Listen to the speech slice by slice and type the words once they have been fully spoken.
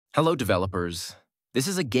Hello, developers. This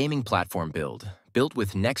is a gaming platform built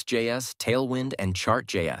with Next.js, Tailwind, and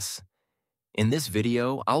Chart.js. In this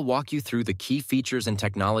video, I'll walk you through the key features and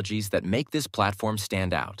technologies that make this platform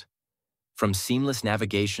stand out. From seamless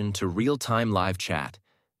navigation to real-time live chat,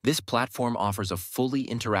 this platform offers a fully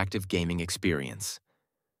interactive gaming experience.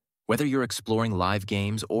 Whether you're exploring live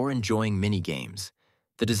games or enjoying mini-games,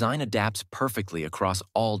 the design adapts perfectly across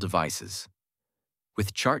all devices.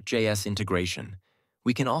 With Chart.js integration,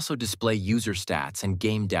 we can also display user stats and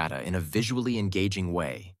game data in a visually engaging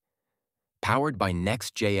way. Powered by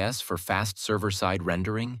Next.js for fast server-side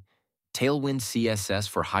rendering, Tailwind CSS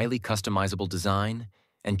for highly customizable design,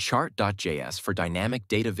 and Chart.js for dynamic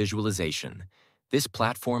data visualization, this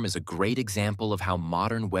platform is a great example of how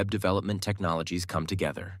modern web development technologies come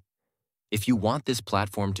together. If you want this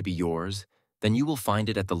platform to be yours, then you will find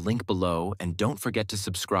it at the link below, and don't forget to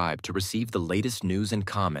subscribe to receive the latest news and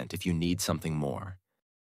comment if you need something more.